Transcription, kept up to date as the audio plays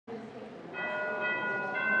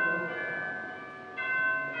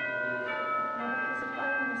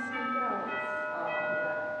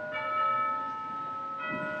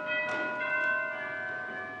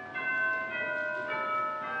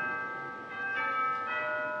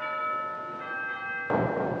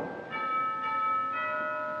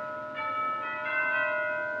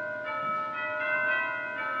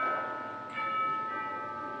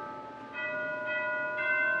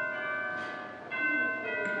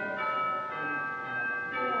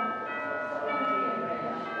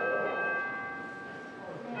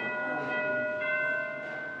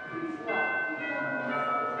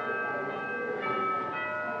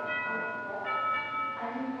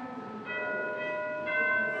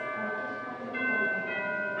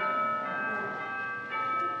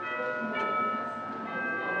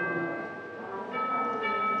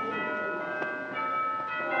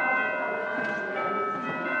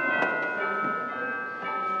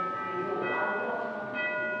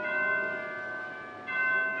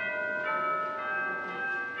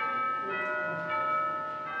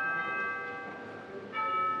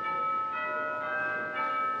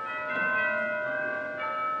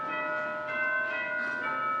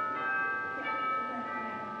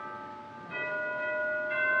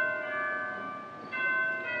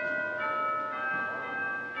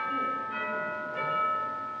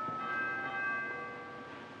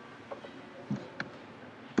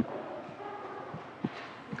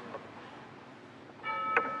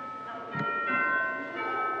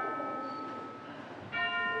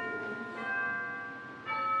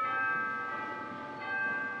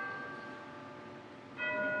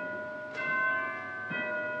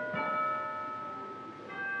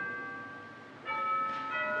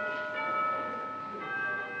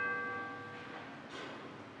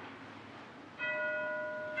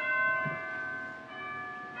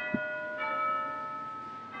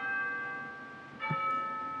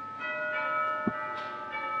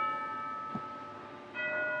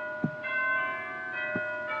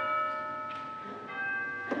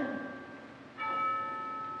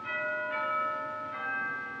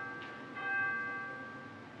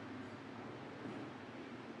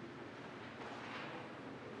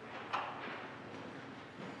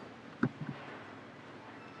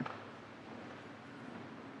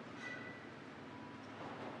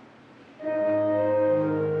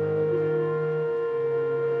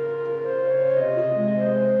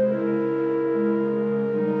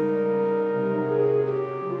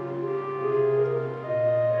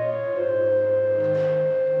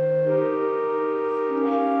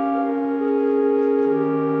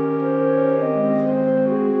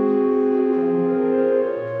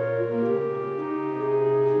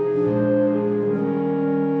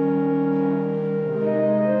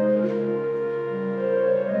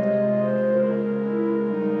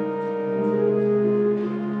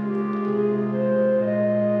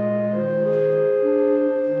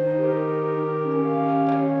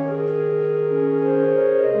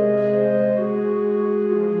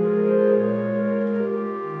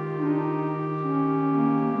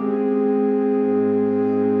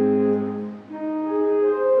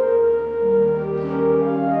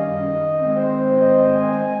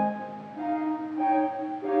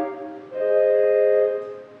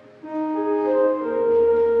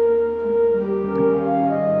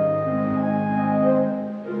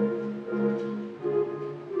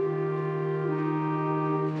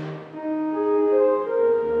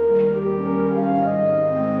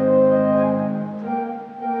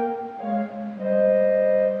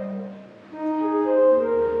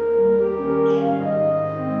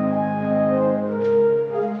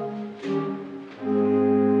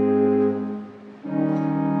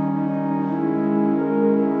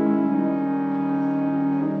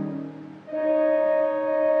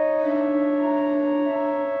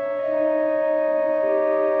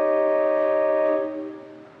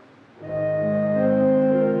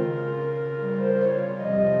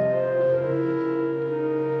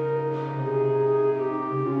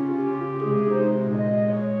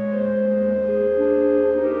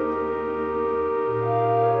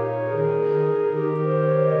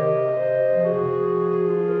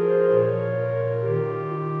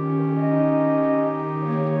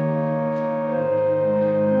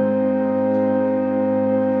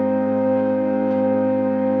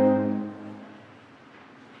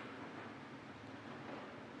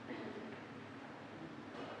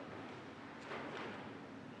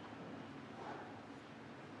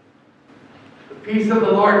Peace of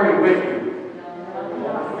the Lord be with you.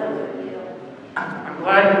 I'm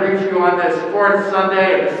glad to reach you on this fourth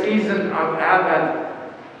Sunday of the season of Advent.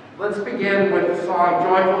 Let's begin with the song,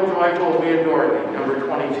 Joyful, Joyful, We Adore Thee, number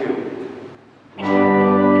 22.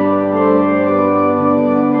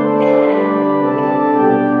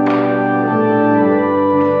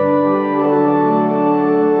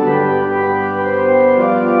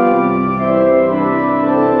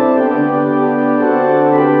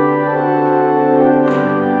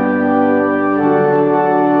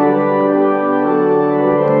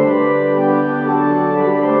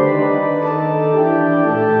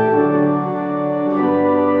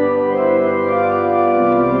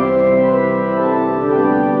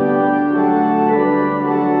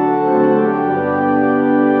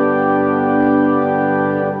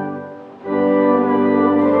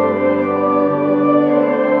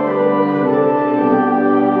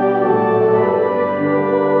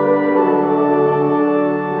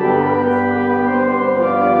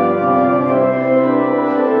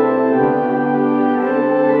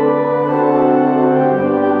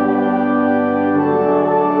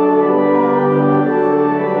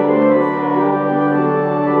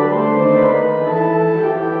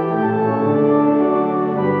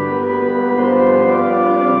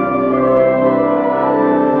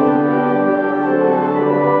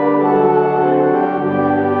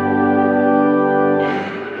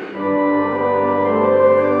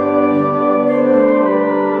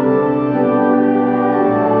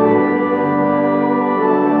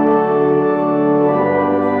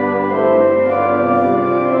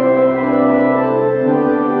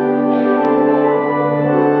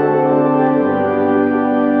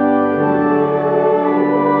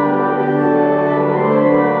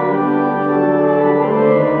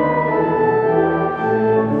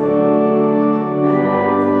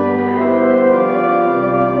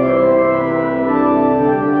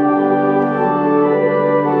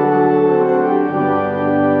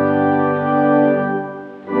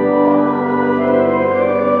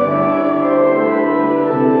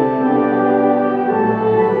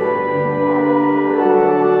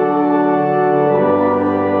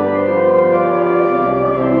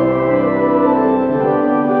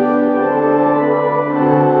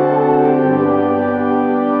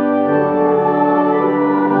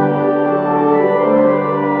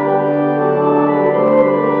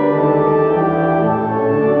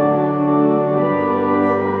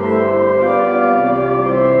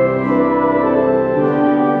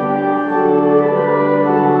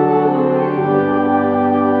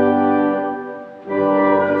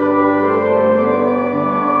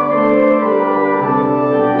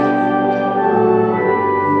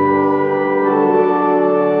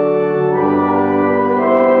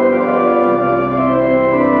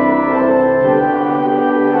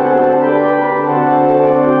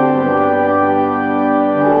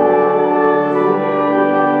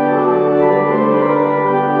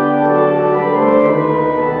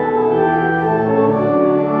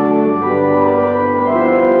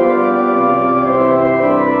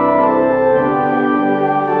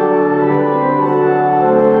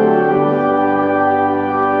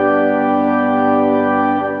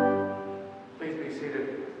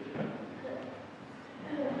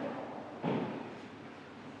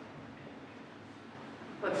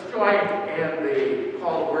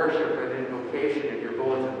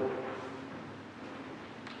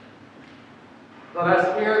 Let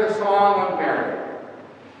us hear the song of Mary.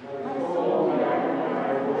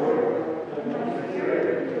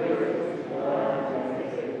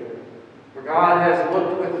 For God has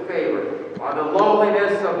looked with favor on the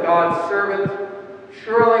lowliness of God's servant.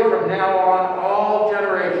 Surely from now on all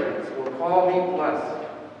generations will call me blessed.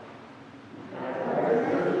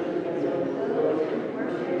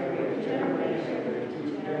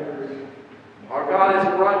 Our God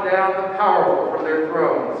has brought down the powerful from their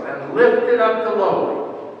thrones and lifted up the lowly.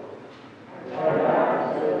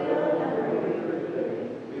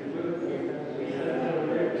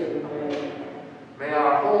 May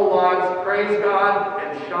our whole lives praise God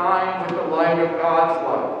and shine with the light of God's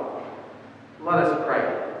love. Let us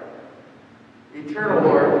pray. Eternal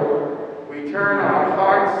Lord, we turn our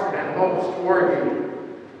hearts and hopes toward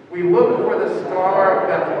you. We look for the star of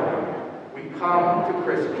Bethlehem. We come to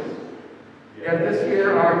Christmas. Yet this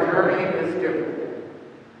year our journey is different.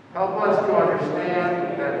 Help us to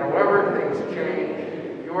understand that however things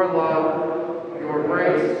change, your love, your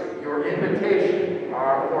grace, your invitation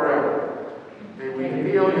are forever. May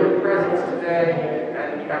we feel your presence today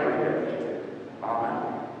and every day.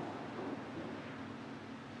 Amen.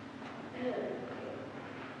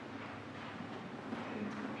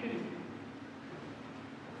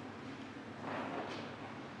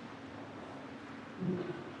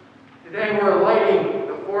 Today we're lighting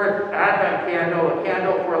the fourth Advent candle, a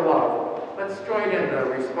candle for love. Let's join in the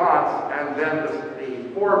response and then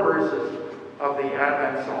the four verses of the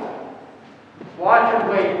Advent song. Watch and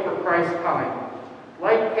wait for Christ's coming.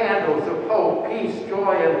 Light candles of hope, peace,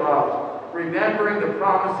 joy, and love, remembering the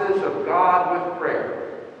promises of God with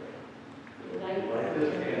prayer. Light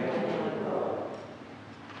this candle.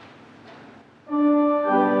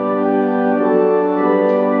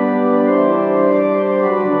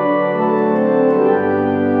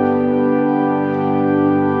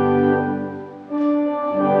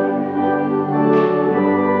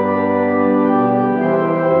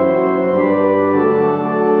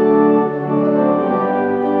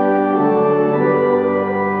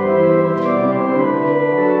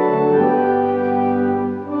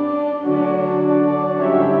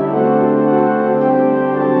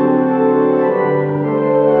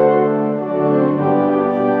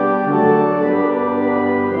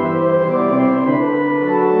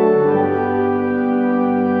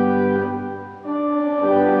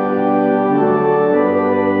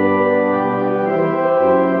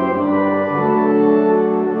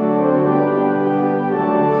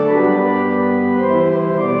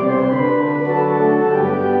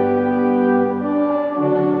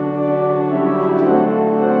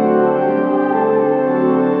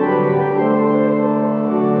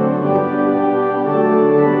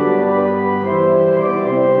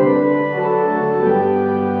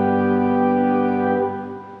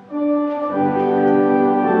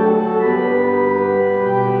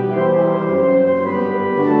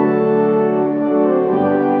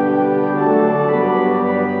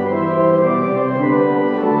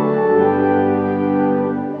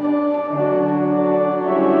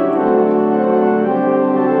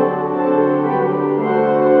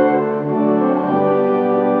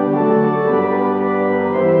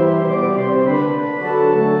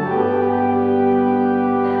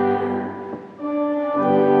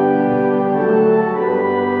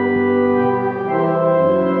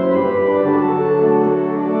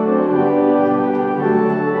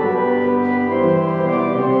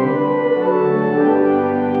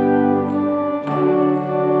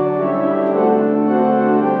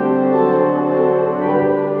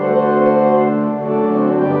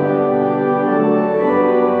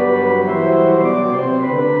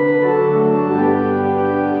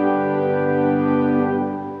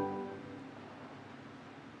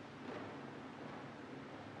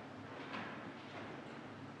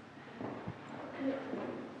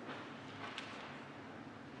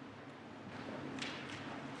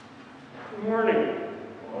 Good morning.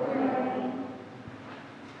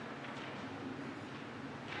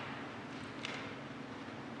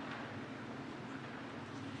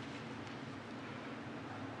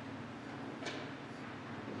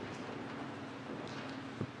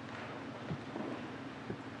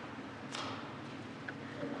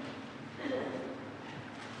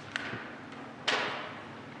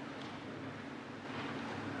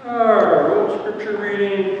 Our old scripture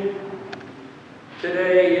reading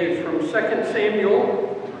today is from 2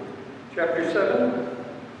 Samuel chapter 7,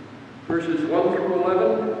 verses 1 through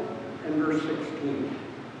 11 and verse 16.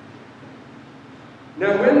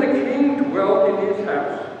 Now when the king dwelt in his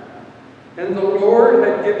house, and the Lord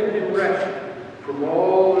had given him rest from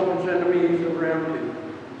all of his enemies around him,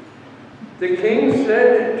 the king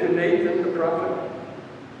said to Nathan the prophet,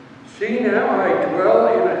 "See now, I dwell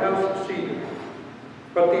in a house of cedar,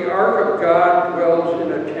 but the ark of God dwells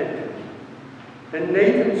in a tent." And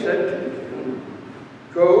Nathan said to the king,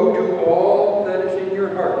 "Go do all that is in your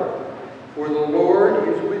heart, for the Lord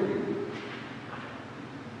is with you."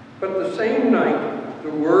 But the same night the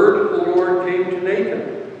word of the Lord came to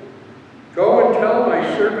Nathan, "Go and tell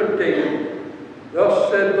my servant David,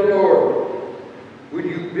 thus said the Lord, would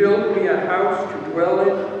you build me a house to dwell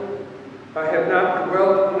in? I have not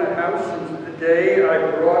dwelt in a house since the day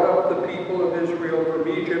I brought up the people of Israel from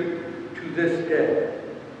Egypt to this day.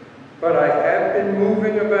 But I have been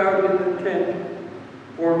moving about in the tent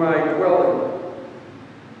for my dwelling.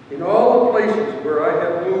 In all the places where I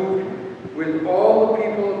have moved with all the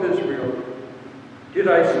people of Israel, did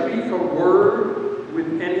I speak a word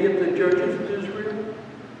with any of the judges of Israel,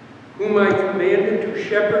 whom I commanded to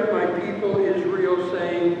shepherd my people Israel,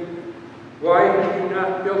 saying, why have you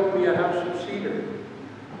not built me a house of cedar?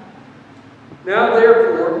 Now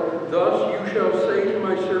therefore, thus you shall say to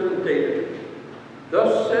my servant David,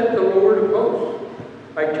 thus said the Lord of hosts,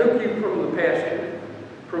 I took you from the pasture,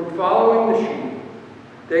 from following the sheep,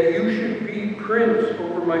 that you should be prince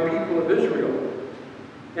over my people of Israel.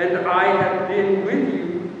 And I have been with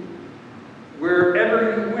you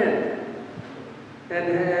wherever you went, and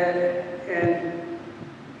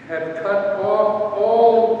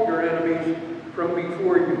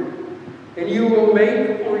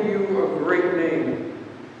a great name,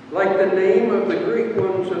 like the name of the great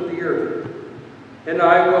ones of the earth. And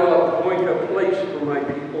I will appoint a place for my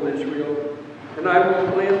people Israel, and I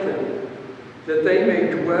will plant them, that they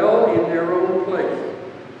may dwell in their own place,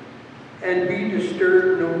 and be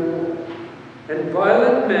disturbed no more. And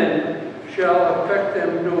violent men shall affect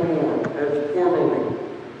them no more, as formerly,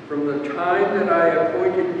 from the time that I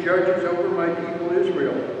appointed judges over my people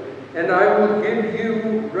Israel. And I will give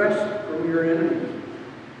you rest from your enemies.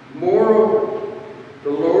 Moreover,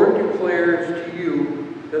 the Lord declares to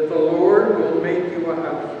you that the Lord will make you a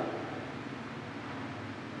house.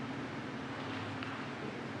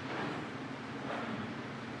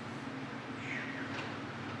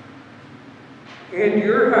 And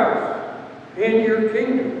your house and your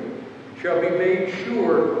kingdom shall be made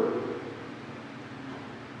sure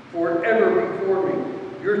forever before me.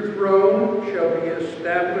 Your throne shall be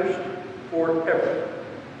established forever.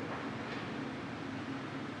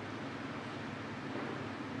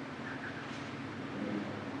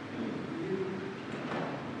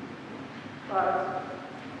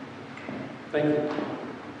 Thank you.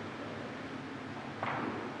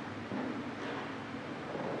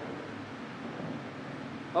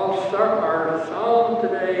 I'll start our psalm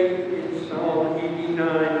today in Psalm 89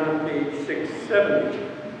 on page 670.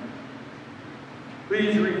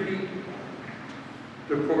 Please repeat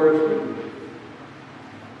the chorus with me.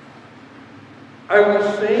 I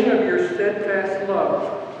will sing of your steadfast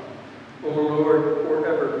love, O Lord,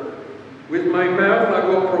 forever. With my mouth I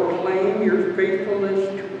will proclaim your faithfulness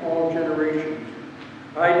to all generations.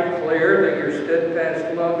 I declare that your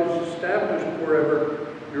steadfast love is established forever.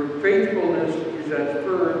 Your faithfulness is as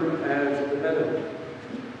firm as the heavens.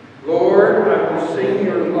 Lord, I will sing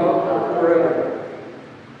your love forever.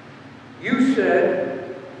 You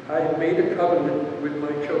said, I have made a covenant with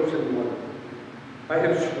my chosen one. I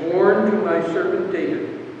have sworn to my servant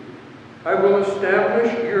David. I will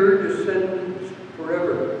establish your descendants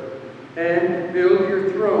forever and build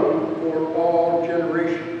your throne for all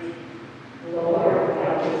generations. Lord,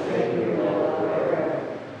 I will sing your love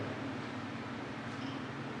forever.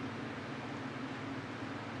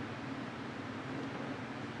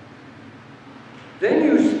 Then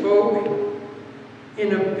you spoke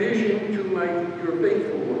in a vision to your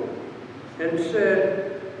faithful one, and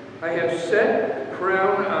said, I have set a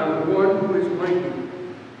crown on one who is mighty.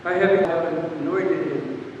 I have anointed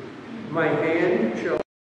him. My hand shall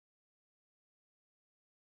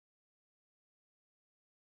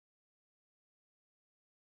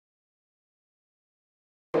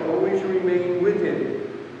always remain with him.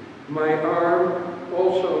 My arm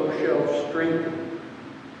also shall strengthen.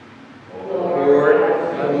 Lord,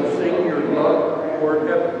 I will sing your love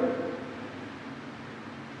forever.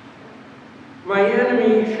 My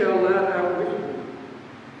enemy shall not outwit me.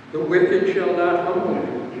 The wicked shall not humble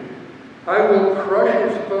him. I will crush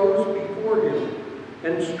his foes before him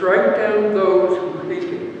and strike down those who hate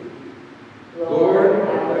him. Lord,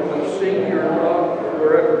 I will sing your love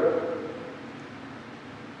forever.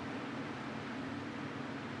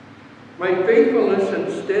 My faithfulness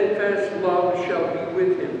and steadfast love shall be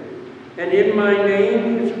with him, and in my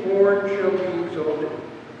name his horn shall be exalted.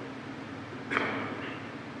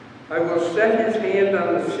 I will set his hand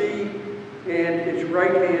on the sea and his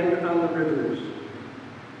right hand on the rivers.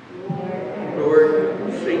 Lord,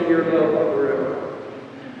 sing your love forever.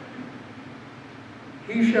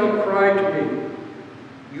 He shall cry to me,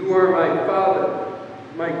 you are my Father,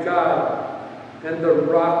 my God, and the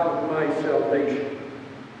rock of my salvation.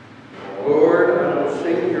 Lord, I will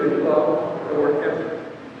sing your love forever.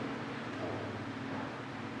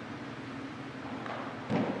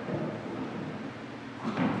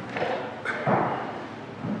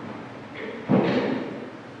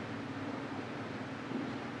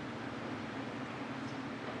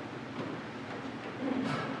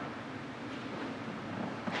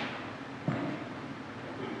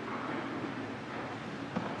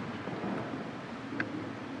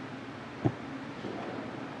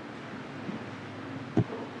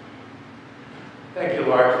 Thank you,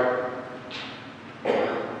 Lars.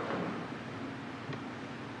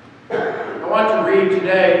 I want to read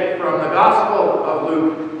today from the Gospel of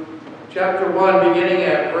Luke, chapter 1, beginning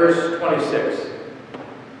at verse 26.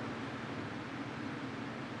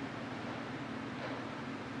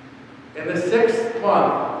 In the 6th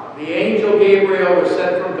month, the angel Gabriel was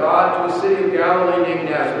sent from God to a city of Galilee named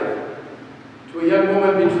Nazareth, to a young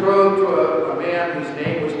woman betrothed to a man whose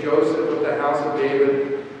name was Joseph of the house of David,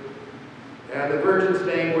 and the virgin's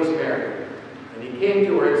name was Mary. And he came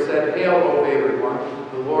to her and said, Hail, O favored one,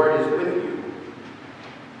 the Lord is with you.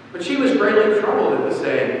 But she was greatly troubled at the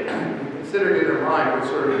saying, and considered in her mind what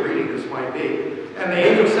sort of greeting this might be. And the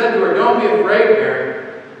angel said to her, "Don't be afraid, Mary,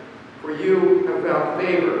 for you have found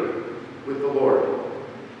favor with the Lord.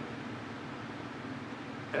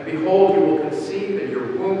 And behold, you will conceive in your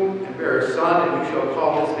womb and bear a son, and you shall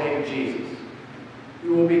call his name Jesus. He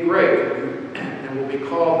will be great and will be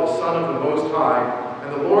called the Son of the Most High.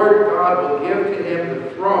 And the Lord God will give to him the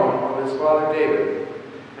throne of his father David.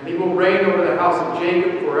 And he will reign over the house of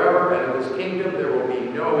Jacob forever, and of his kingdom there will be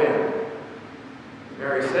no end."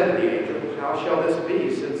 Mary said to the angel, "How shall this be,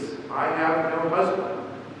 since I have no husband?"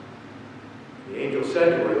 The angel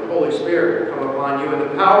said to her, "The Holy Spirit will come upon you, and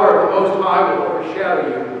the power of the Most High will overshadow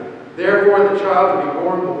you. Therefore the child to be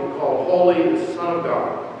born will be called Holy, the Son of God.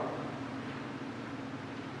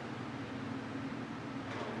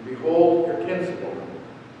 And behold, your kinswoman,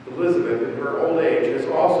 Elizabeth, in her old age, has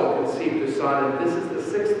also conceived a son, and this is the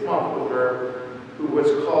 6th month with her who was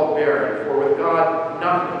called barren, for with God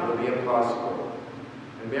nothing will be impossible."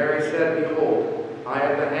 And Mary said, "Behold, I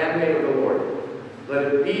am the handmaid of the Lord. Let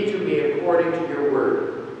it be to me according to your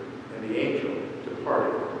word." And the angel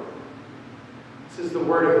departed. This is the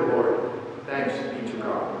word of the Lord. Thanks be to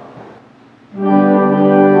God.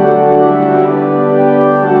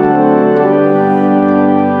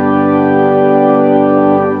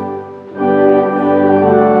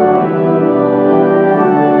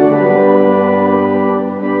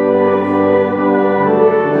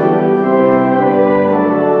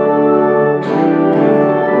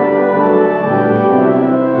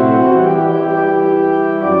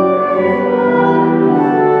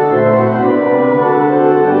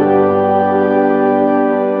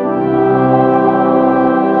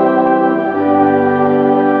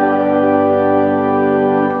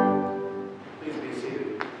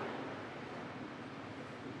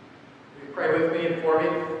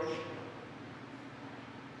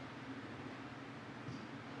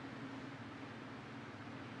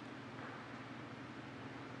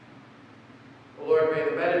 Lord, may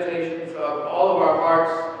the meditations of all of our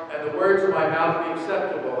hearts and the words of my mouth be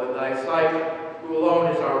acceptable in thy sight, who alone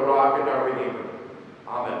is our rock and our Redeemer.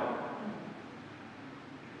 Amen.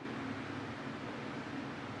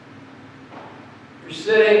 You're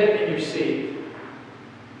sitting in your seat,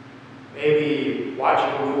 maybe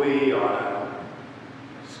watching a movie on a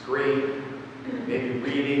screen, maybe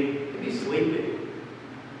reading, maybe sleeping,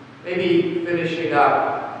 maybe finishing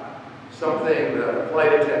up something the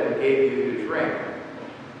flight attendant gave you to drink.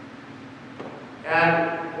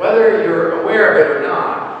 And whether you're aware of it or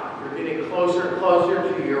not, you're getting closer and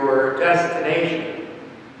closer to your destination.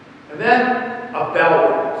 And then a bell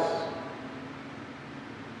rings.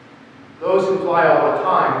 Those who fly all the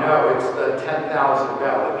time know it's the 10,000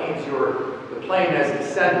 bell. It means the plane has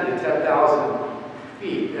descended to 10,000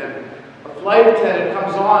 feet. And a flight attendant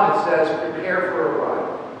comes on and says, "Prepare for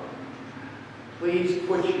arrival. Please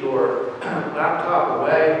put your laptop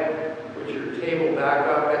away, put your table back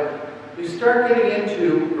up," and you start getting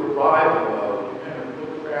into arrival mode. You kind of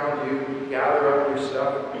look around you, gather up your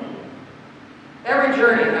stuff. Every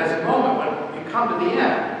journey has a moment when you come to the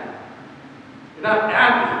end. You're not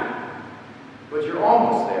happy, but you're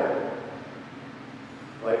almost there.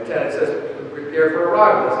 Flight attendant says, "Prepare for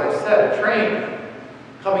arrival." As I said, a train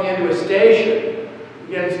coming into a station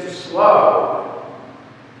begins to slow.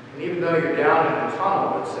 And even though you're down in a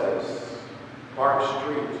tunnel, it says, "Park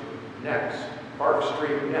Street next, Park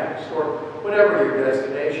Street next," or whatever your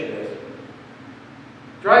destination is.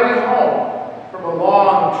 Driving home from a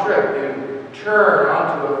long trip, you turn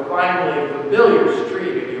onto finally familiar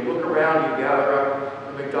street, and you look around, you gather up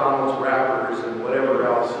the McDonald's wrappers and whatever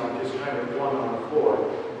else you just kind of flung on the floor,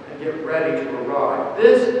 and get ready to arrive.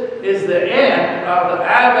 This is the end of the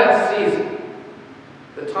Advent season.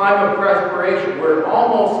 The time of preparation. We're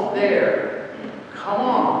almost there. Come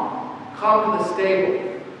on. Come to the stable.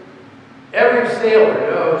 Every sailor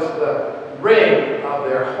knows the ring of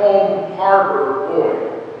their home harbor buoy.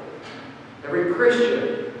 Every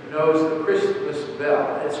Christian knows the Christmas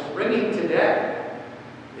bell. It's ringing today.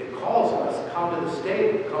 It calls us, come to the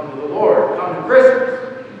stable, come to the Lord, come to Christmas.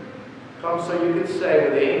 Come so you can say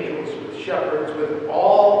with angels, with shepherds, with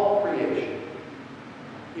all creation,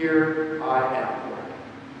 "Here I am."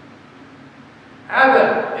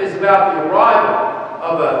 Advent is about the arrival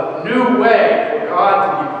of a new way for God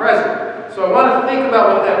to be present. So I want to think about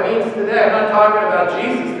what that means today. I'm not talking about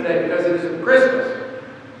Jesus today because it isn't Christmas.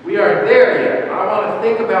 We aren't there yet. I want to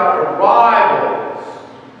think about arrivals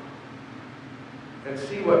and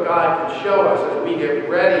see what God can show us as we get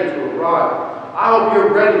ready to arrive. I hope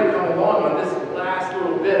you're ready to come along on this last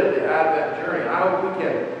little bit of the Advent journey. I hope we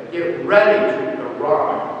can get ready to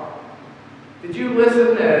arrive. Did you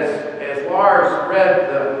listen as Lars read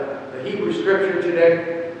the Hebrew scripture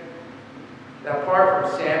today? that part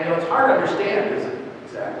from Samuel. It's hard to understand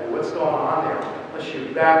exactly what's going on there, unless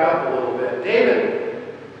you back up a little bit.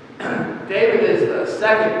 David is the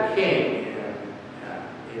second king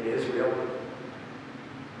in Israel.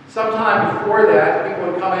 Sometime before that,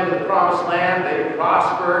 people would come into the promised land, they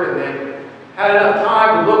prospered, and they had enough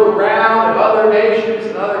time to look around at other nations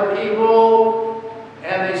and other people,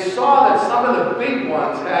 and they saw that some of the big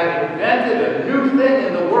ones had invented a new thing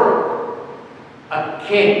in the world. A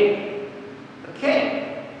king. A king.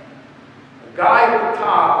 A guy at the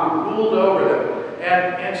top who ruled over them.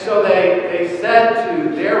 And so they said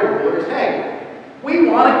to their rulers, hey, we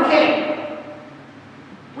want a king.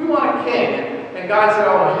 We want a king. And God said,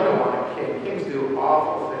 oh, no, you don't want a king. Kings do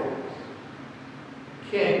awful things. A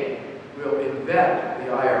king will invent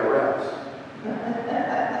the IRS.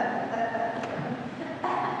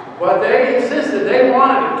 But they insisted they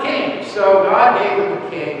wanted a king. So God gave them a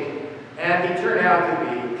king, and he turned out to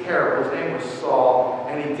be terrible. His name was Saul,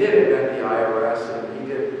 and he did invent the IRS, and he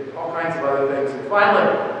did all kinds of other things. And finally,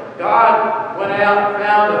 God went out and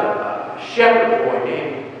found a shepherd boy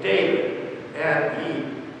named David, and he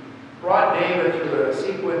brought David through a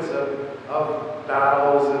sequence of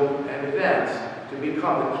battles and events to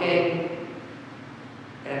become the king.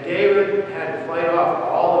 And David had to fight off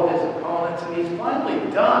all of his opponents, and he's finally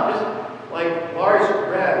done. Just like Lars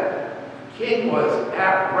read, the king was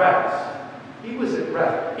at rest. He was at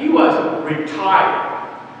rest. He was retired.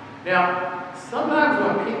 Now, sometimes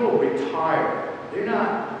when people retire, they're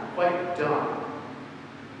not quite done.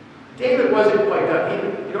 David wasn't quite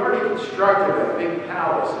done. He'd already constructed a big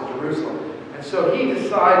palace in Jerusalem. And so he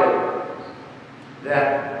decided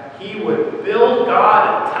that he would build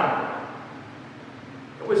God a temple.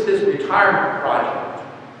 It was his retirement project.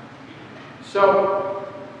 So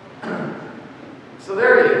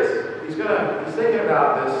there he is. He's thinking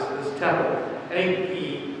about this temple. And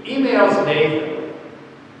he emails Nathan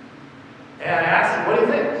and asks him, what do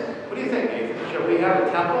you think? What do you think, Nathan? Shall we have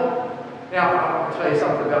a temple? Now, I'll tell you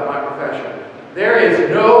something about my profession. There is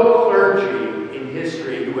no clergy in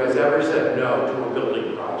history who has ever said no to a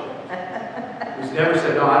building project. Who's never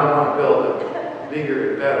said, no, I don't want to build a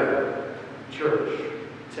bigger and better church,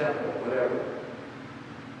 temple, whatever.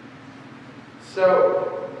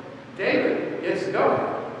 So, David gets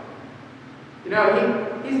going. You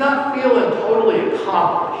know, he's not feeling totally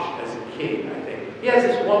accomplished as a king, I think. He has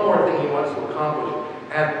this one more thing he wants to accomplish.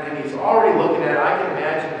 And he's already looking at it. I can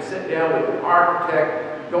imagine him sitting down with an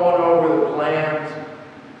architect, going over the plans.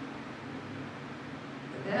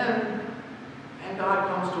 And God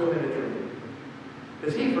comes to him in a dream.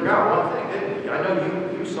 Because he forgot one thing, didn't he? I know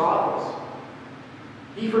you saw this.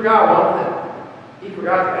 He forgot one thing. He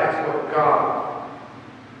forgot to ask about God.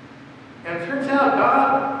 And it turns out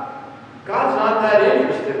God's not that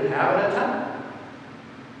interested in having a temple.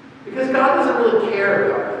 Because God doesn't really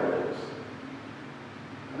care about buildings.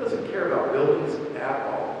 God doesn't care about buildings at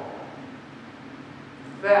all.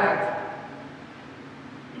 In fact,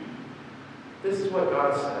 this is what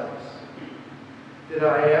God says. Did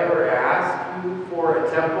I ever ask you for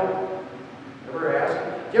a temple? Ever ask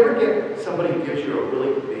you? Do you ever get somebody who gives you a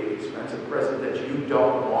really big, expensive present that you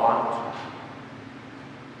don't want?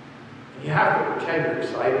 And you have to pretend you're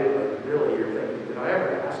excited, but really you're thinking, did I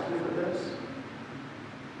ever ask you for this?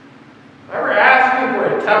 Did I ever ask you for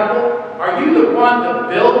a temple? Are you the one to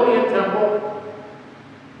build me a temple?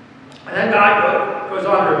 And then God goes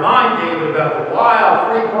on to remind David about the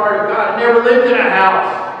wild, free part of God. I never lived in a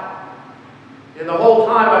house. And the whole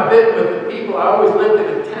time I've been with the people, I always lived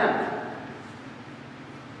in a tent.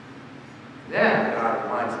 Then God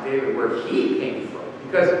reminds David where he came from.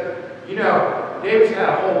 Because, you know, David's had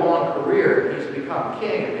a whole long career, and he's become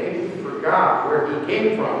king, and maybe he forgot where he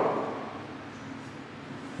came from.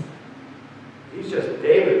 He's just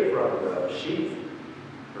David from the sheep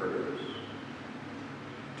herders.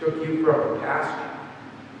 Took you from the pasture,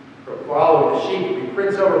 from following the sheep to be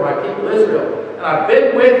prince over my people Israel. And I've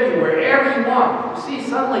been with you wherever you want. You see,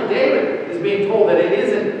 suddenly David is being told that it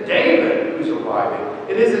isn't David who's arriving.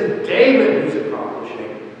 It isn't David who's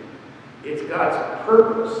accomplishing. It's God's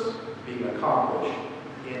purpose being accomplished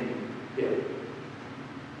in him.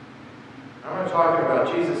 I'm not talking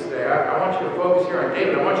about Jesus today. I want you to focus here on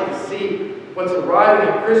David. I want you to see what's arriving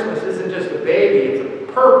at Christmas isn't just a baby, it's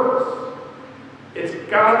a purpose. It's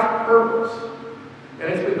God's purpose.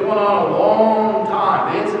 And it's been going on a long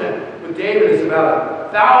time. The incident with David is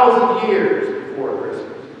about 1,000 years before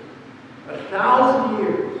Christmas. 1,000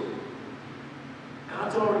 years.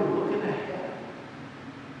 God's already looking ahead.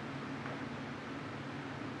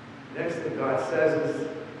 Next thing God says is,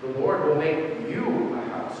 the Lord will make you a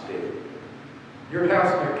house, David. Your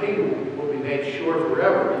house and your kingdom will be made sure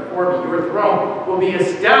forever. Before me, your throne will be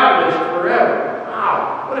established forever.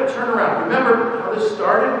 Wow, what a turnaround. Remember how this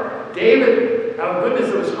started? David, out of the goodness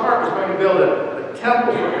of his heart, was going to build a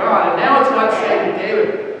temple for God. And now it's God saying to David,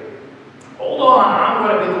 hold on, I'm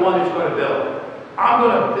going to be the one who's going to build. I'm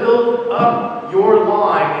going to build up your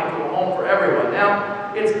line into a home for everyone.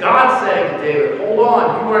 Now, it's God saying to David, hold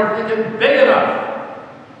on, you aren't thinking big enough.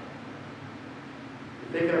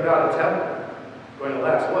 You're thinking about a temple. It's going to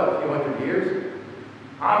last, what, a few hundred years?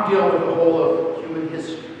 I'm dealing with the whole of human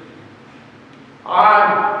history.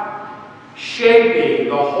 I'm shaping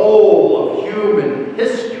the whole of human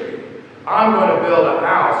history. I'm going to build a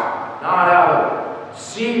house, not out of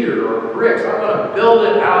cedar or bricks. I'm going to build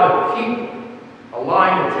it out of people. A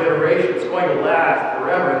line of generations going to last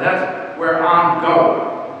forever, and that's where I'm going.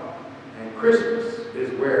 And Christmas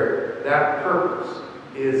is where that purpose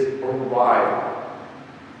is arriving.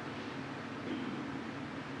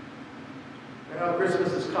 Well,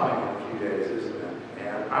 Christmas is coming in a few days, isn't it?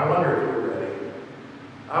 And I wonder if you're ready.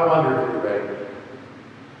 I wonder if you're ready.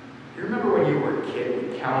 You remember when you were a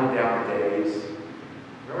kid, you counted down the days?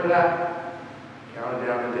 Remember that? Counted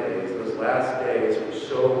down the days. Those last days were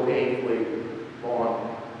so painfully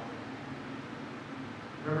long.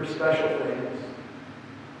 Remember special things?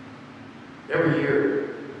 Every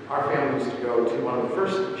year, our family used to go to one of the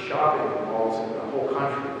first shopping malls in the whole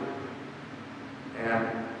country.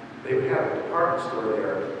 And they would have a department store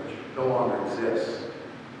there, which no longer exists.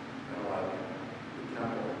 Like the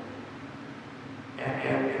temple.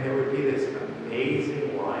 And there would be this amazing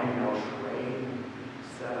Lionel train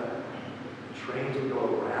set up. The trains would go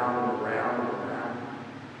around and around and around.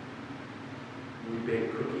 We bake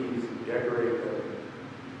cookies and decorate them.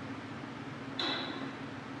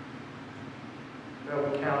 Well,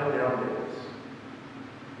 we counted down days.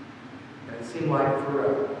 And it seemed like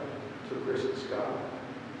forever till Christmas got.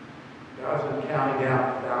 God's been counting down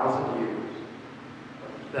 1,000 years.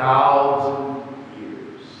 1,000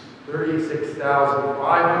 years.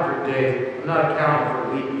 36,500 days. I'm not accounting for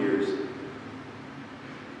leap years.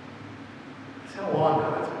 That's how long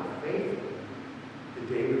God's been faithful to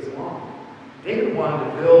David's law. David wanted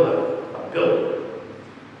to build a building.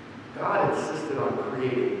 God insisted on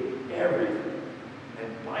creating everything and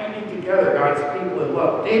binding together God's people in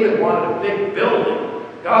love. David wanted a big building.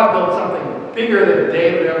 God built something bigger than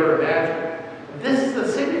David ever imagined. This is the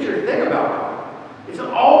signature thing about God. It's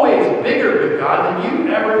always bigger with God than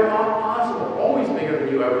you ever thought possible. Always bigger than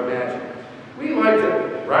you ever imagined. We like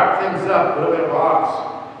to wrap things up, put them in a box,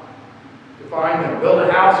 define them, build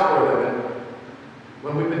a house for them. And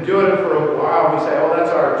when we've been doing it for a while, we say, oh,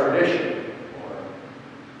 that's our tradition. Or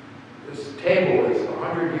this table is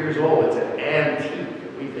 100 years old. It's an antique.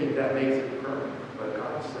 We think that makes it permanent. But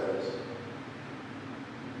God says,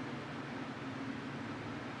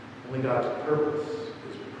 only God's purpose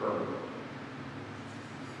is permanent.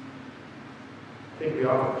 I think we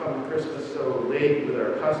often come to Christmas so laden with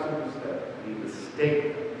our customs that we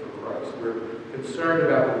mistake for Christ. We're concerned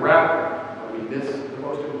about the wrapper, but we miss the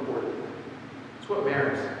most important. It's what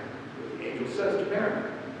Mary said. What the angel says to Mary.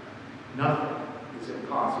 Nothing is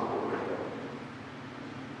impossible with God.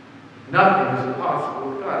 Nothing is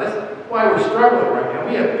impossible with God. That's why we're struggling right now.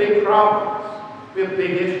 We have big problems. We have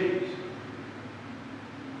big issues.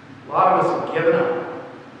 A lot of us have given up.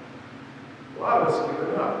 A lot of us have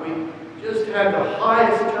given up. We just had the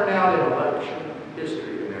highest turnout in election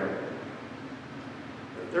history in America.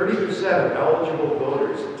 30% of eligible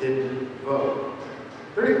voters didn't vote.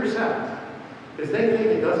 30%. Because they think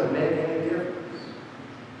it doesn't make any difference.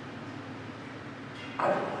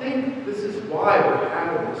 I think this is why we're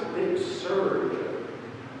having this big surge of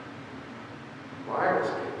virus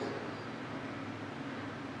cases.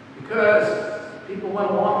 Because people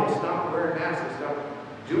went along, they stopped wearing masks, they stopped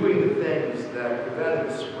doing the things that prevented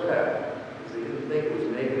the spread, because they didn't think it was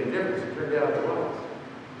making a difference. It turned out it was.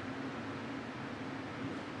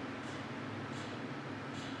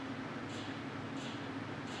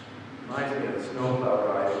 Reminds me of the snowplow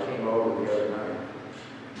ride that came over the other night.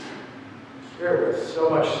 There was so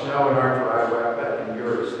much snow in our driveway, I bet in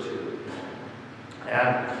yours too.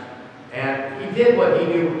 And he did what he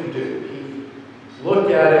knew to do. He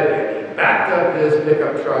looked at it and he backed up his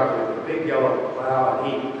pickup truck with a big yellow plow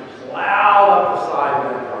and he plowed up the side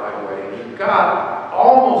of that driveway. And he got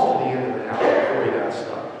almost to the end of the house before he got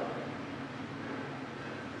stuck.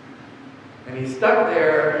 And he stuck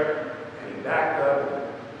there and he backed up and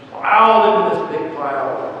plowed into this big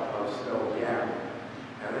pile of snow again.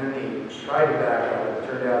 And then he tried to back up, and it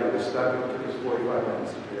turned out he was stuck. It took us 45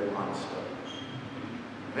 minutes to get him unstuck.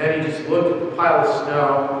 And then he just looked at the pile of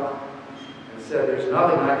snow and said, there's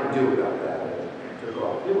nothing I can do about that.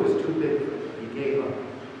 12. It was too big for him. He gave up.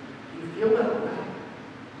 Do you feel that way?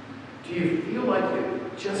 Do you feel like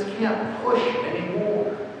you just can't push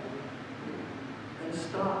anymore? Then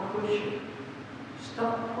stop pushing.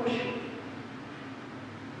 Stop pushing.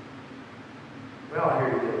 Well, I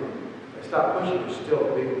hear you do. If I stop pushing, there's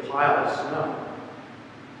still a big pile of snow.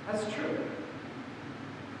 That's true.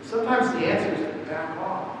 Sometimes the answer is to back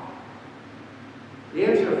off. The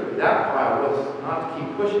answer for that pile was not to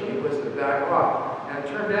keep pushing, it was to back off. And it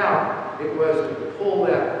turned out it was to pull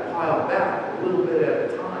that pile back a little bit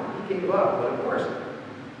at a time. He gave up, but of course,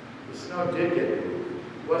 the snow did get moved.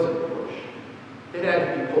 It wasn't pushed. It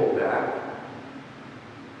had to be pulled back.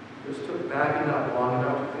 It just took backing up long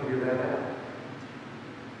enough to figure that out.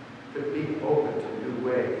 To be open to new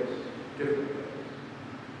ways, different ways.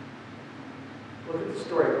 Look at the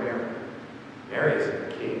story of Mary. Mary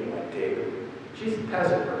isn't a king like David. She's a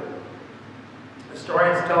peasant girl.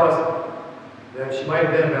 Historians tell us that she might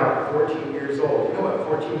have been about 14 years old. You know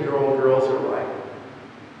what 14-year-old girls are like?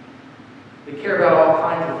 They care about all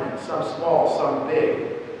kinds of things, some small, some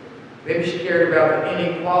big. Maybe she cared about the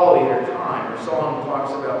inequality in her time. Her song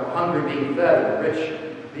talks about the hungry being fed and the rich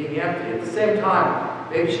being empty. At the same time,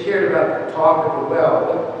 maybe she cared about the talk of the well,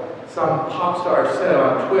 what some pop star said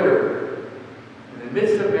on Twitter. In the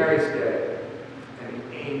midst of Mary's day, an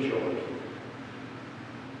angel appeared.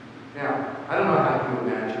 Now, I don't know how you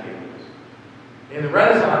imagine angels. In the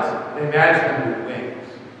Renaissance, they imagined them with wings.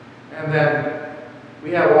 And then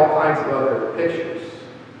we have all kinds of other pictures.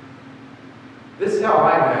 This is how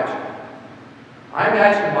I imagine it. I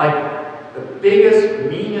imagine like the biggest,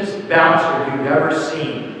 meanest bouncer you've ever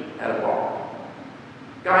seen at a bar.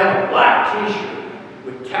 Guy in a black t-shirt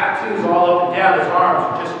with tattoos all up and down his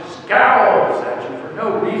arms and just scowls at you for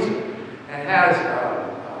no reason and has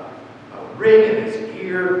a ring in his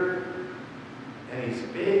ear and he's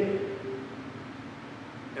big.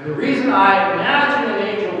 And the reason I imagine an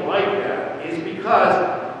angel like that is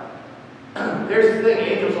because there's the thing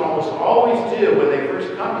angels almost always do when they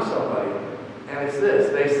first come to somebody, and it's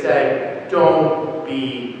this. They say, don't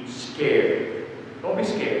be scared. Don't be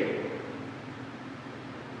scared.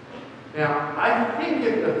 Now, I think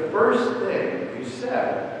if the first thing you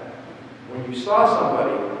said when you saw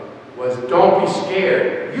somebody was, don't be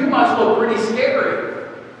scared, you must look pretty scary.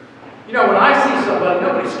 You know, when I see somebody,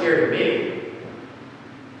 nobody's scared of me.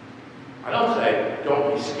 I don't say,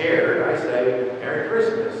 don't be scared. I say, Merry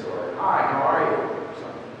Christmas, or hi, how are you, or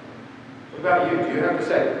something. What about you? Do you have to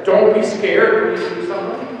say, don't be scared when you see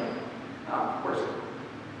somebody? No, of course not.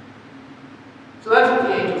 So that's what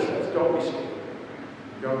the angel says, don't be scared.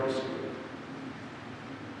 Don't be scared.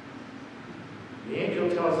 The angel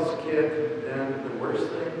tells this kid, then the worst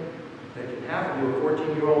thing that can happen to a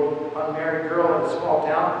 14-year-old unmarried girl in a small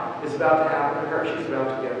town is about to happen to her. She's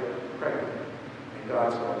about to get pregnant, and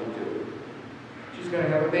God's going to do it. She's going to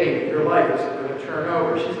have a baby. Her life is going to turn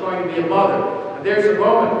over. She's going to be a mother. And there's a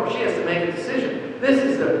moment where she has to make a decision. This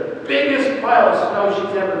is the biggest pile of snow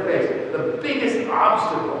she's ever faced, the biggest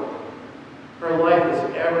obstacle her life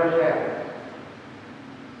has ever had.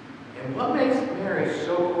 And what makes Mary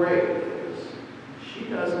so great is she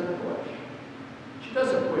doesn't push. She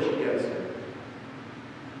doesn't push against it.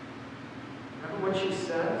 Remember what she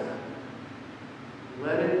says?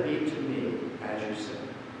 Let it be to me as you say.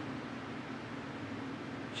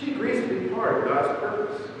 She agrees to be part of God's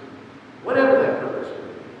purpose, whatever that purpose will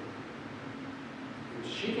be.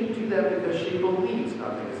 She can do that because she believes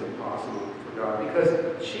nothing is impossible for God, because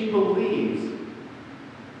she believes,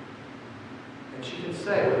 and she can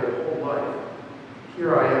say with her whole life,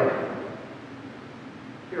 here I am.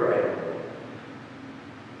 Here I am.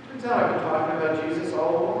 Turns out I've been talking about Jesus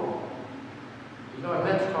all along. You know, I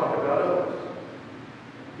meant to talk about others.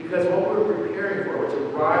 Because what we're preparing for, what's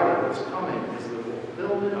arriving, what's coming, is the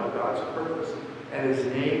fulfillment of God's purpose. And His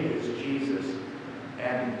name is Jesus.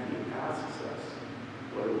 And He asks us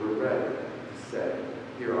whether we're ready to say,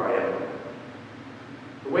 here I am.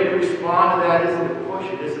 The way to respond to that isn't to push,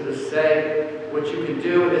 it isn't to say what you can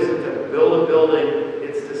do, it isn't to build a building,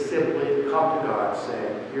 it's to simply come to God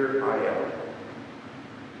saying, here I am.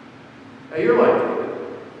 Now you're like David.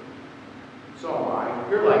 So am I.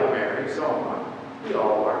 You're like Mary. So am I. We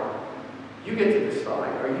all are. You get to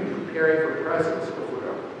decide. Are you preparing for presents or for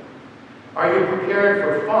God? Are you preparing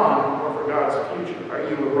for fun or for God's future? Are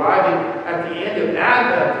you arriving at the end of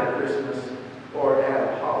Advent at Christmas or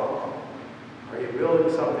at Halloween? Are you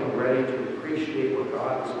building something ready to appreciate what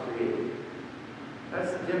God has created?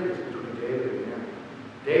 That's the difference between David and Mary.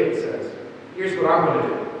 David says, here's what I'm going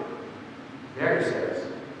to do. Mary says,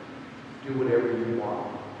 do whatever you want.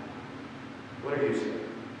 What are you saying?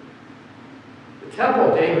 The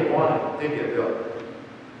temple David wanted did get built.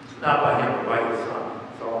 not by him, but by his son,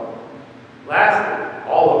 Solomon, lasted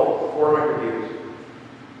all of 400 years.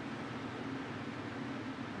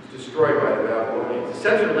 It was destroyed by the Babylonians. A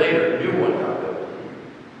century later, a new one got built.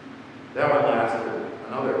 That one lasted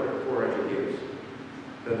another 400 years.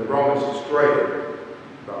 Then the Romans destroyed it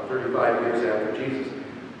about 35 years after Jesus.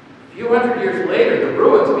 A few hundred years later, the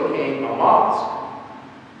ruins became a mosque.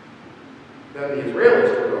 Then the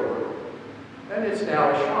Israelis took over, and it's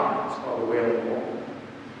now a shrine. It's called the Wailing Wall.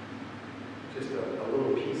 Just a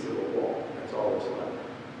little piece of a wall. That's all that's left.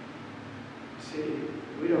 See,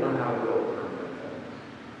 we don't know how to build permanent things.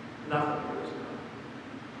 Nothing here is permanent.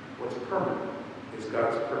 What's permanent is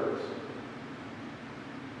God's purpose.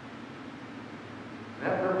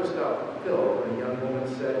 And that purpose got fulfilled when a young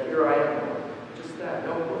woman said, "Here I am, Lord." Just that,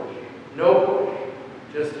 no push. No push.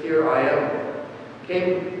 Just here I am, Lord.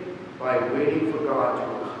 Came by waiting for God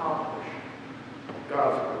to accomplish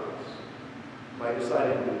God's purpose, by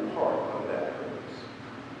deciding to be part of that purpose.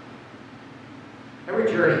 Every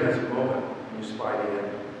journey has a moment when you spy the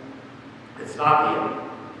end. It's not the end,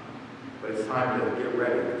 but it's time to get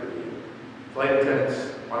ready for the end. Flight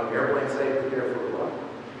attendants on an airplane say, "Prepare for a ride."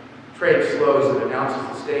 Train slows and announces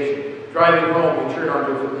the station. Driving home, we turn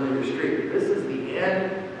onto a familiar street. This is the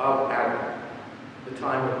end of Advent, the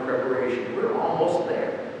time of preparation. We're almost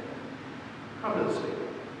there. Come to the stable.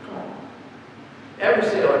 Come on. Every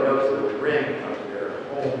sailor knows the ring of their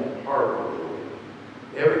home harbor.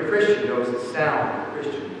 Every Christian knows the sound of the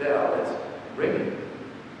Christian bell. It's ringing.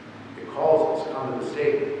 It calls us, come to the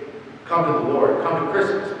stable. Come to the Lord. Come to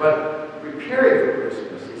Christmas. But preparing for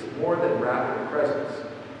Christmas is more than wrapping presents,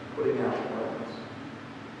 putting out ornaments.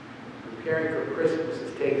 Preparing for Christmas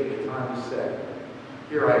is taking the time to say,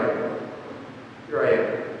 "Here I am. Here I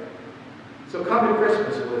am." So come to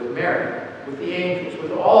Christmas with Mary, with the angels,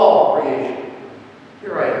 with all creation.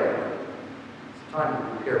 Here I am. It's time to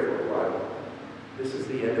prepare for arrival. This is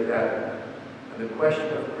the end of Advent. And the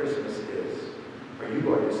question of Christmas is, are you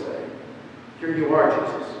going to say, "Here you are,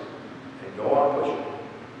 Jesus," and go on pushing?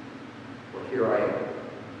 Or, "Here I am,"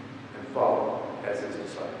 and follow as his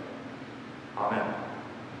disciple? Amen. Amen.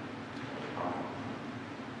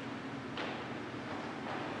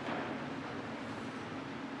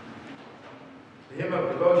 The hymn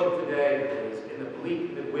of devotion today is "In the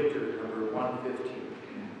Bleak Midwinter," number 115.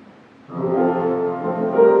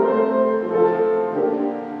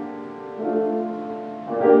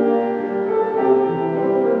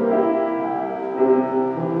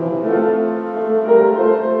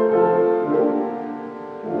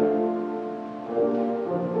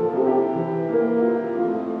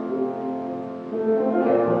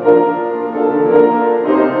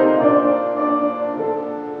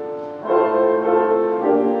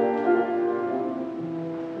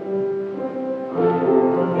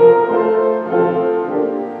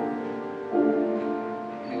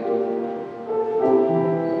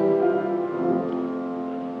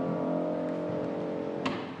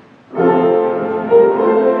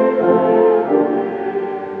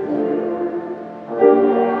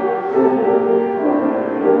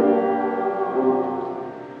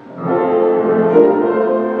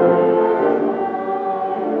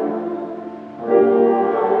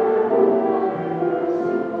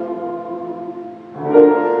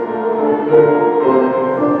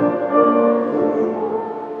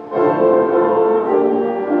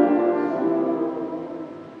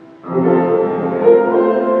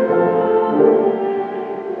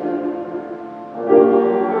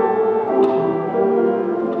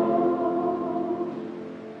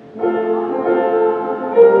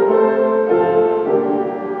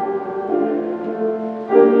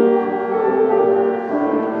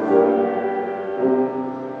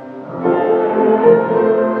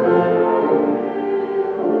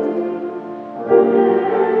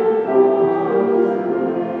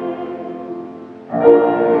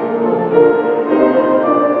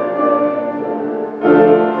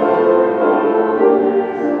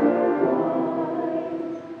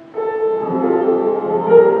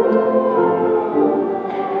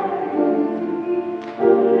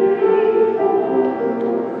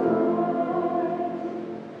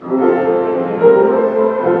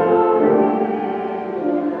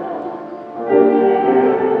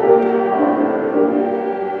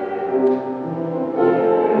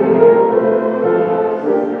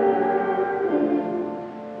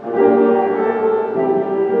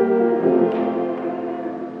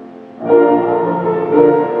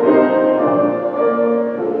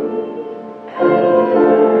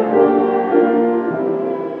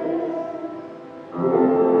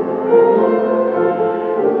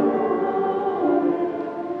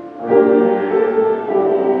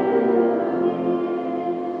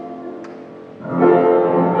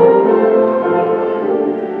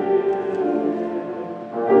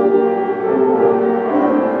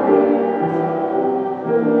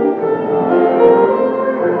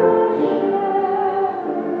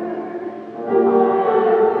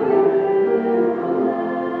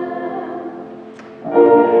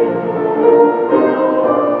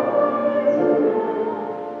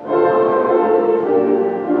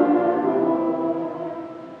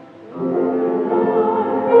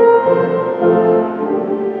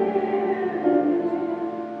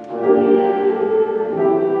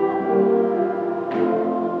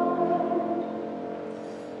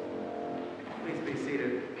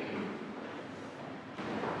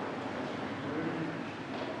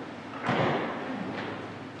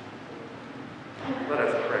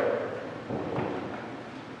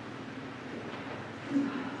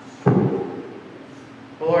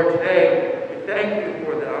 Lord, today we thank you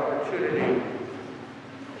for the opportunity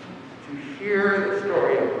to hear the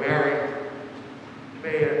story of Mary. May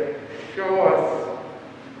it show us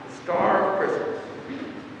the star of Christmas.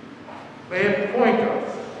 May it point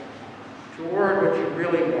us toward what you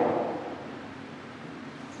really want.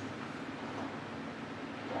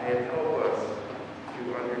 May it help us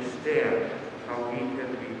to understand how we can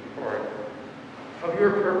be part of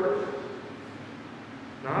your purpose,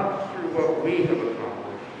 not through what we have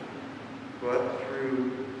accomplished, but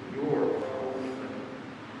through your accomplishment,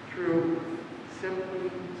 through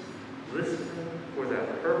simply listening for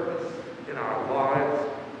that purpose in our lives.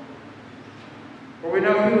 For we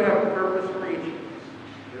know you have a purpose for each of us,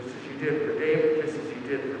 just as you did for David, just as you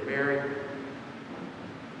did for Mary.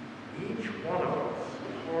 Each one of us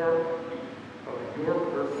is part of your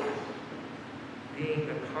purpose being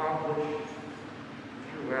accomplished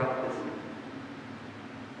throughout this year.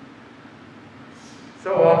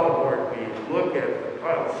 So often, Lord, we look at the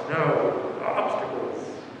pile of snow, the obstacles,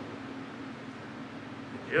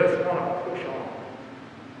 and just want to push on.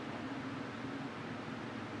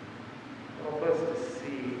 Help us to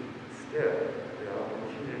see instead the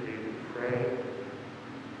opportunity to pray,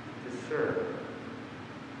 to serve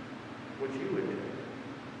what you would do,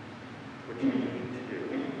 what you need to do,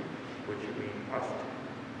 what you mean us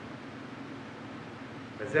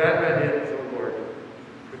to. As Advent is, O Lord,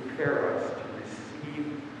 prepare us to receive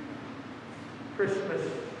Christmas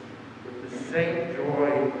with the same joy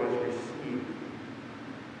it was received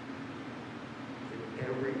in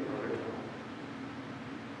every other time.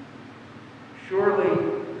 Surely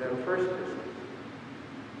that first Christmas,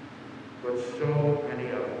 but so many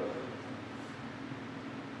others.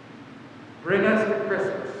 Bring us to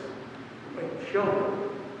Christmas like children,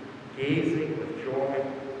 gazing with joy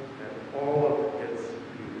at all of its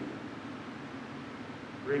beauty.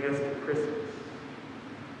 Bring us to Christmas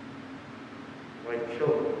like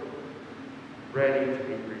children, ready to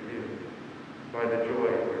be renewed by the joy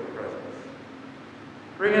of your presence.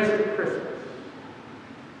 Bring us to Christmas,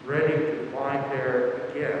 ready to find there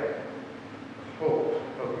again the hope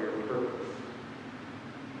of your purpose.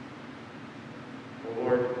 O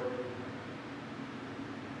Lord,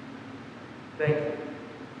 thank you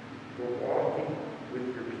for walking with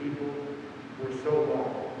your people for so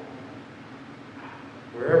long.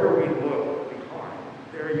 Wherever we look behind,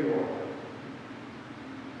 there you are.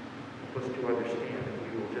 Help us to understand that we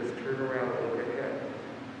will just turn around and look ahead.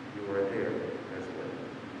 You are there as well.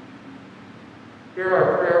 Hear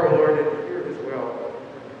our prayer, O Lord, and hear as well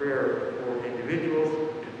a prayer for individuals,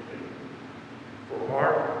 for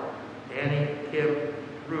Mark, Annie, Kim,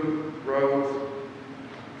 Ruth, Rose,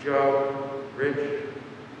 Joe, Rich,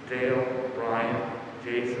 Dale, Brian,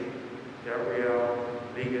 Jason, Gabrielle,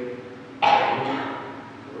 Megan,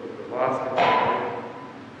 the lost family,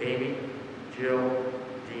 Amy, Jill,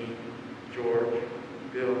 Dean, George,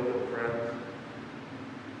 Bill, and friends,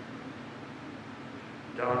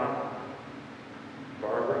 Donna,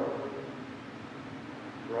 Barbara,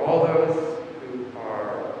 for all those who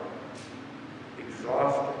are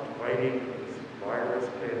exhausted fighting this virus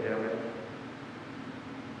pandemic,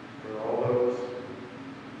 for all those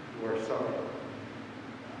who are suffering,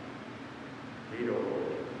 lead, O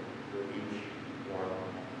Lord, for each one.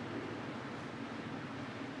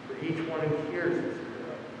 For each one who hears this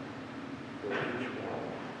prayer, for each one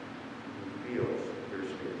who feels your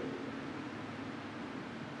spirit.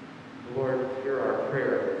 Lord, hear our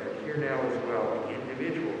prayer, and hear now as well the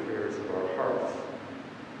individual prayers of our hearts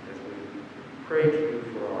as we pray to you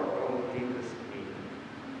for our own deepest need.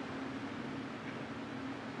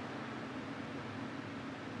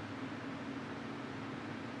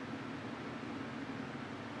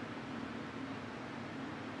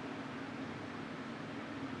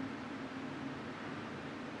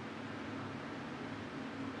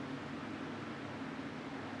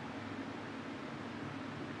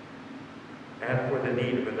 And for the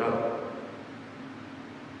need of another.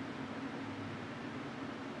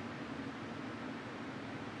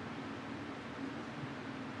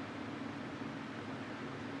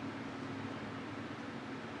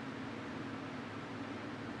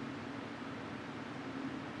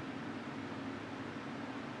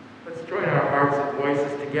 Let's join our hearts and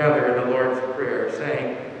voices together in the Lord's Prayer,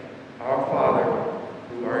 saying, Our Father,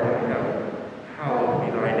 who art in heaven, hallowed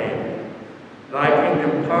be thy name. Thy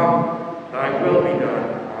kingdom come, thy will be done,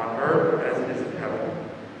 on earth as it is in heaven.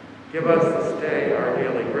 Give us this day our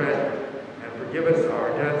daily bread, and forgive us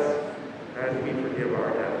our debts as we forgive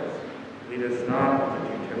our debtors. Lead us not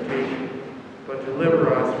into temptation, but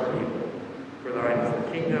deliver us from evil. For thine is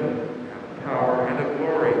the kingdom, and the power, and the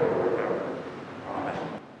glory forever. Amen.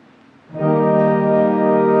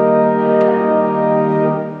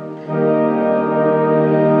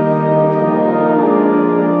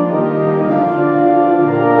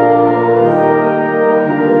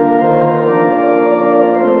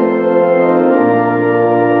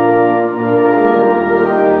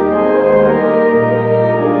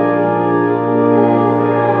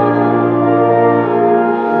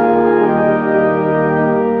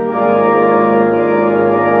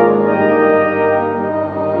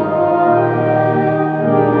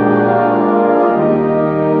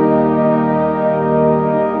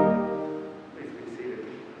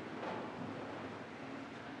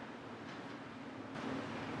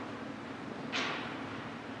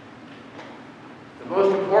 The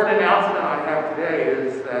most important announcement I have today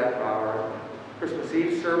is that our Christmas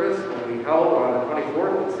Eve service will be held on the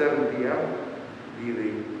 24th at 7 p.m. It'll be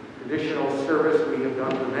the traditional service we have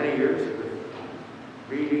done for many years with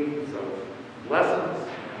readings of lessons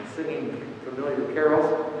and singing familiar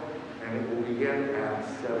carols, and it will begin at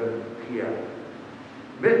 7 p.m.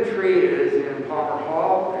 Mitten Tree is in Palmer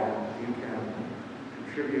Hall, and you can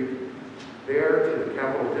contribute there to the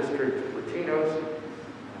Capital District Latinos.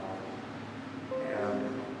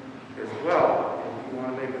 And as well, if you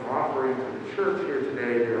want to make an offering to the church here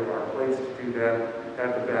today, there are places to do that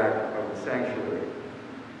at the back of the sanctuary.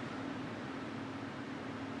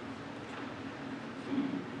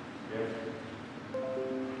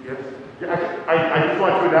 Yes? Yeah, I just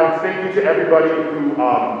want to announce thank you to everybody who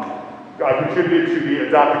contributed to the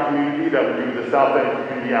adopted community that we do the South End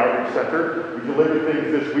Community Outreach Center. We delivered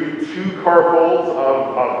things this week, 2 carfuls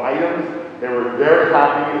of items. They were very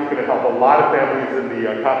happy. It's going to help a lot of families in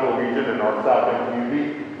the capital region and our South End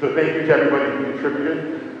community. So thank you to everybody who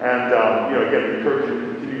contributed. And again, we encourage you to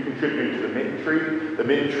continue contributing to the Mitten Tree. The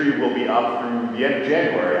Mitten Tree will be up through the end of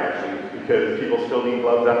January, actually, because people still need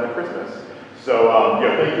gloves after Christmas. So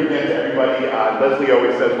thank you again to everybody. Leslie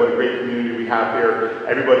always says what a great community we have here.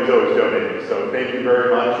 Everybody's always donating. So thank you very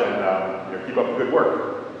much, and keep up the good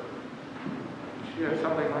work. Do you have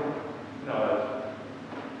something like that?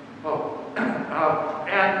 No.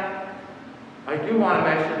 And I do want to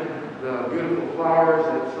mention the beautiful flowers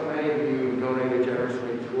that so many of you donated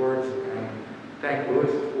generously towards, and thank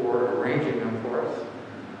Louis for arranging them for us,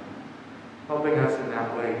 helping us in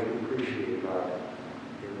that way to appreciate God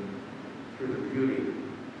through the beauty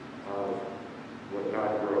of what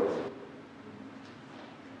God grows.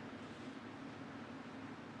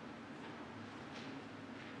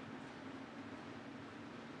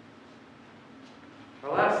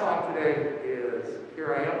 Our last song today is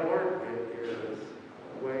Here I Am.